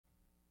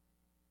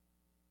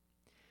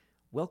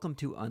Welcome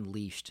to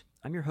Unleashed.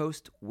 I'm your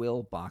host,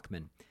 Will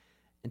Bachman,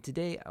 and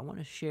today I want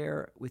to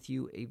share with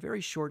you a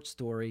very short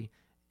story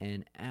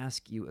and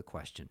ask you a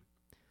question.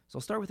 So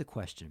I'll start with a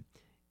question.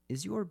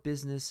 Is your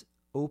business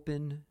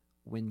open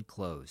when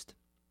closed?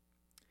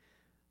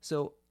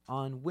 So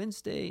on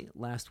Wednesday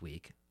last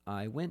week,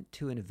 I went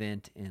to an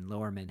event in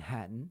Lower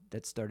Manhattan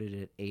that started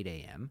at 8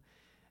 a.m.,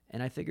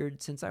 and I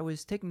figured since I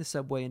was taking the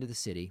subway into the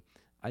city,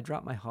 I'd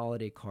drop my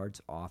holiday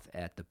cards off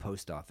at the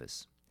post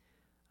office.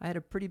 I had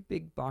a pretty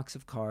big box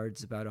of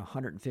cards, about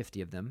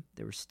 150 of them.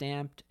 They were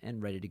stamped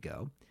and ready to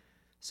go.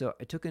 So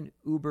I took an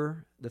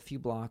Uber the few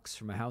blocks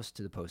from my house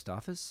to the post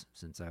office,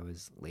 since I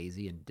was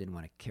lazy and didn't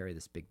want to carry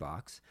this big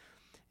box.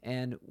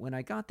 And when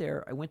I got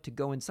there, I went to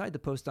go inside the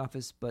post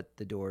office, but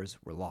the doors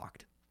were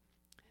locked.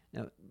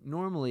 Now,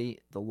 normally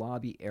the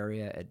lobby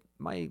area at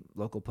my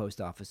local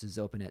post office is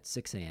open at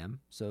 6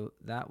 a.m., so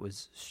that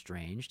was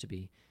strange to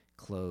be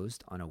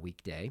closed on a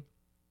weekday.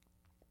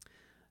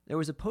 There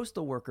was a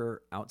postal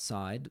worker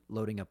outside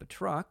loading up a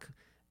truck,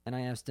 and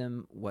I asked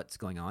him what's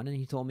going on, and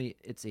he told me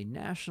it's a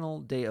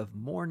national day of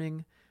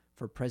mourning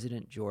for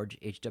President George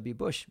H.W.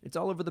 Bush. It's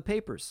all over the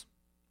papers.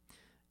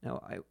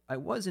 Now, I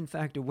was in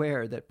fact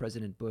aware that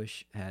President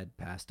Bush had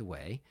passed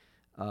away,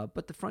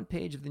 but the front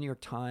page of the New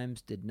York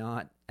Times did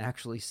not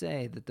actually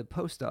say that the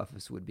post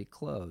office would be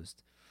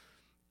closed.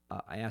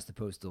 I asked the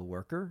postal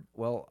worker,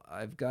 well,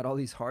 I've got all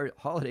these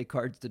holiday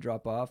cards to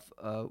drop off.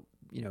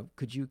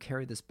 Could you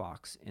carry this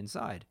box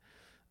inside?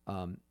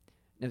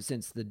 Now,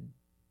 since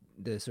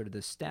the sort of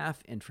the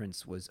staff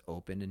entrance was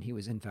open, and he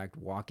was in fact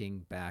walking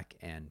back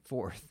and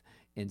forth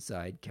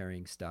inside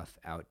carrying stuff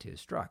out to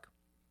his truck.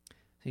 So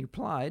he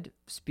replied,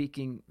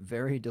 speaking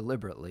very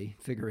deliberately,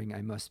 figuring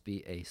I must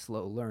be a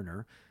slow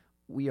learner,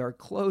 "We are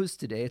closed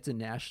today. It's a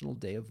national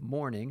day of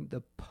mourning.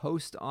 The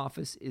post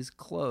office is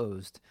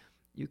closed.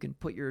 You can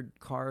put your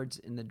cards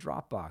in the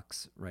drop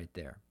box right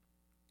there."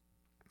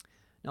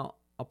 Now,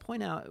 I'll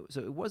point out,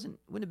 so it wouldn't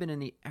have been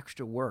any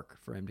extra work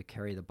for him to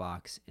carry the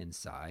box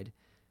inside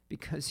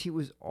because he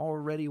was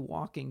already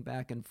walking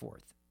back and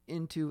forth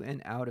into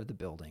and out of the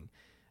building.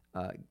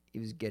 He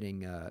was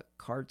getting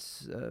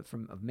carts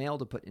of mail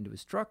to put into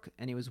his truck,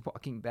 and he was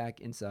walking back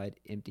inside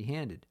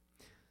empty-handed.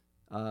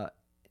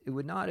 It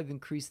would not have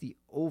increased the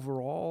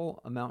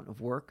overall amount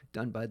of work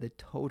done by the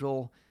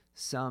total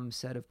sum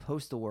set of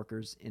postal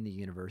workers in the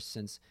universe,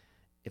 since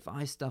if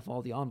I stuff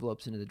all the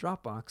envelopes into the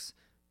drop box,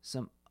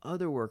 some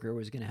other worker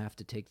was going to have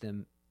to take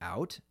them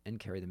out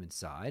and carry them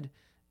inside,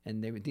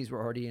 and these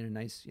were already in a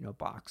nice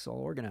box all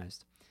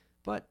organized.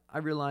 But I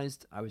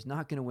realized I was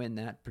not going to win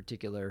that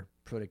particular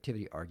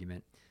productivity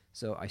argument,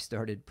 so I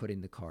started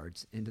putting the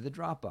cards into the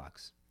drop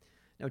box.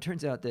 Now it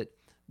turns out that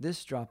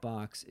this drop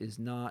box did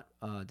not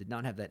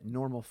have that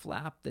normal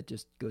flap that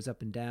just goes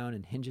up and down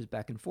and hinges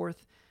back and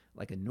forth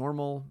like a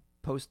normal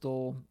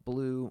postal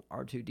blue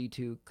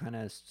R2D2 kind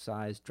of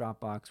size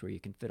drop box where you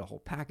can fit a whole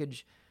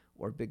package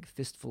or a big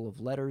fistful of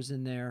letters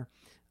in there.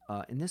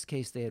 In this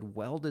case, they had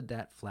welded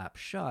that flap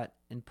shut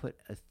and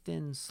put a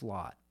thin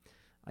slot,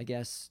 I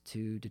guess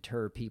to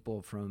deter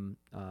people from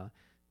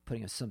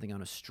putting something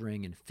on a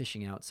string and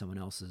fishing out someone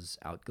else's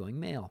outgoing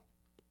mail.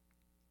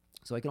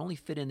 So I could only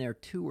fit in there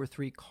 2 or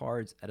 3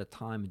 cards at a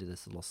time into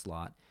this little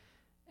slot,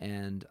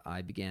 and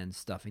I began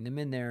stuffing them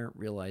in there,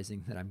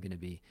 realizing that I'm going to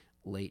be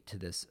late to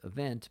this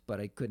event, but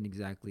I couldn't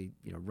exactly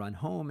run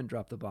home and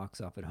drop the box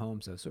off at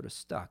home, so I was sort of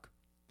stuck.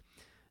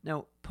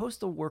 Now,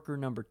 postal worker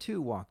number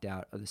 2 walked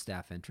out of the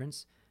staff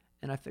entrance,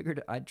 and I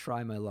figured I'd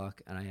try my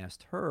luck, and I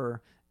asked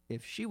her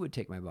if she would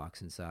take my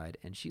box inside,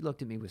 and she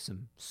looked at me with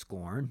some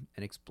scorn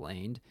and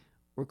explained,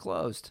 "We're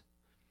closed."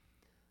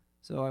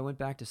 So I went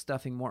back to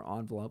stuffing more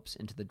envelopes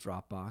into the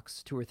drop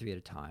box, 2 or 3 at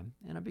a time,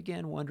 and I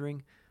began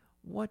wondering,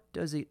 what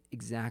does it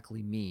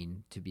exactly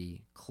mean to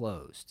be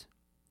closed?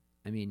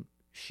 I mean,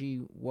 she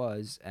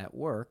was at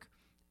work,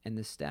 and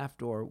the staff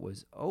door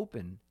was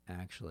open,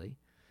 actually.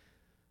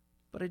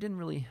 But I didn't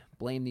really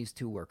blame these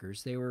 2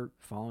 workers. They were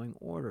following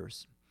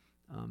orders.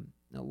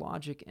 Now,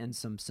 logic and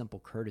some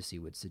simple courtesy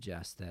would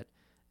suggest that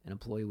an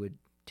employee would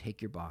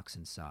take your box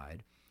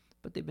inside,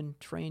 but they've been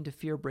trained to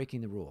fear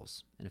breaking the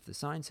rules. And if the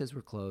sign says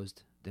we're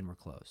closed, then we're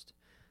closed.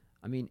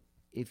 I mean,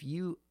 if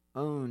you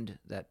owned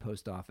that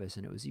post office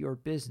and it was your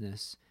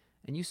business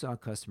and you saw a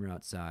customer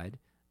outside,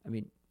 I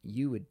mean,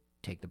 you would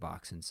take the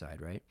box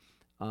inside, right?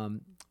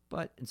 And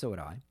so would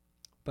I.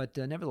 But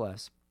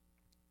nevertheless,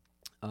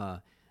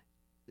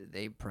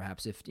 they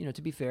perhaps, if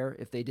to be fair,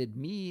 if they did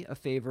me a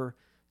favor,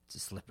 it's a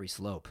slippery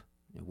slope.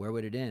 Where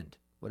would it end?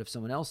 What if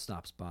someone else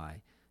stops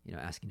by,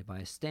 asking to buy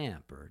a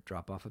stamp or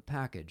drop off a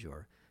package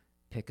or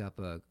pick up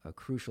a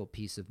crucial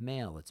piece of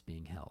mail that's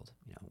being held?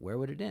 Where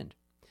would it end?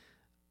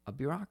 A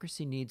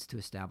bureaucracy needs to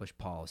establish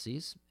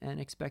policies and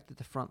expect that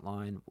the front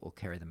line will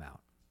carry them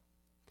out.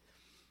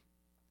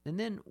 And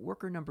then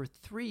worker number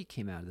 3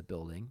 came out of the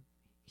building.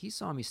 He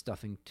saw me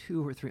stuffing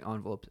 2 or 3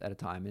 envelopes at a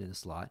time in the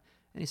slot,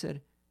 and he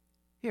said,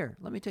 "Here,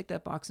 let me take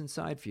that box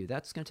inside for you.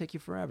 That's going to take you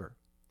forever."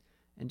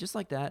 And just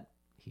like that,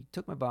 he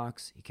took my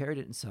box, he carried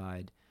it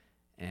inside,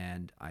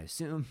 And I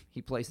assume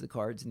he placed the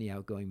cards in the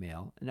outgoing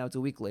mail. And now it's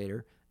a week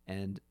later,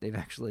 and they've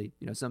actually,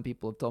 some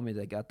people have told me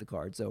they got the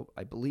card. So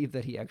I believe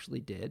that he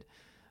actually did.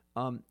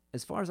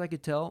 As far as I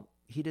could tell,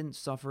 he didn't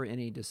suffer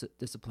any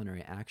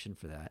disciplinary action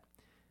for that.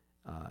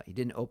 He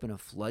didn't open a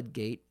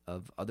floodgate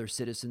of other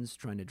citizens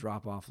trying to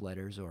drop off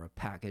letters or a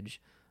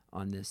package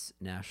on this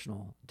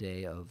national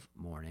day of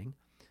mourning.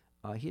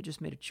 He had just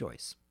made a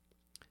choice.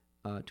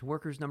 To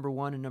workers number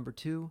 1 and number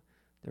 2,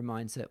 their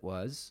mindset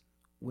was,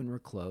 when we're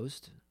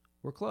closed,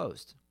 we're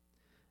closed.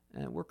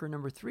 And worker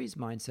number 3's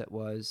mindset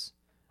was,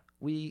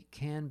 we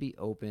can be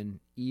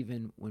open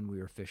even when we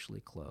are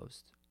officially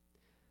closed.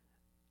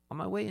 On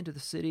my way into the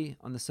city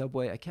on the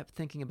subway, I kept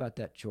thinking about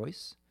that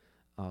choice,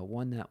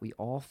 one that we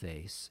all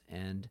face,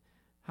 and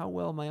how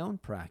well my own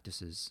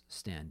practices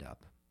stand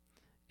up.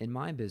 In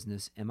my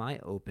business, am I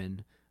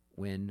open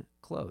when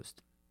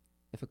closed?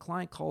 If a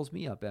client calls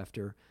me up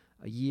after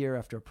a year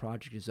after a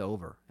project is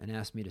over and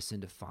asks me to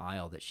send a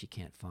file that she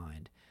can't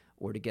find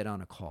or to get on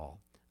a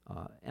call,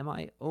 am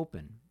I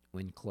open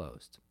when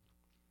closed?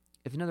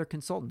 If another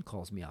consultant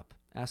calls me up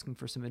asking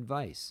for some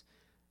advice,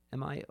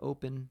 am I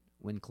open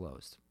when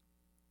closed?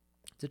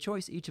 It's a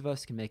choice each of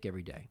us can make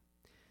every day.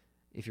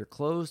 If you're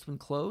closed when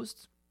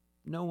closed,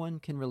 no one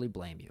can really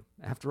blame you.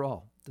 After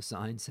all, the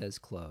sign says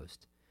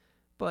closed.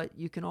 But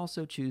you can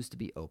also choose to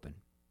be open.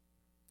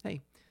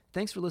 Hey,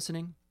 thanks for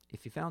listening.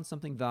 If you found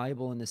something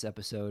valuable in this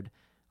episode,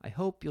 I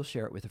hope you'll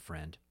share it with a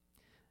friend.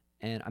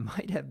 And I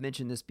might have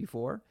mentioned this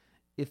before.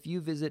 If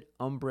you visit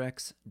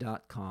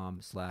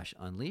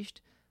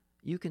umbrex.com/unleashed,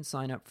 you can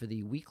sign up for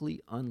the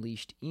weekly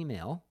Unleashed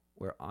email,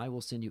 where I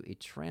will send you a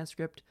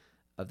transcript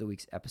of the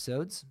week's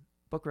episodes,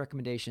 book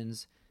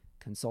recommendations,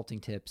 consulting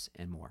tips,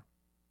 and more.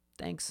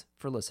 Thanks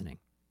for listening.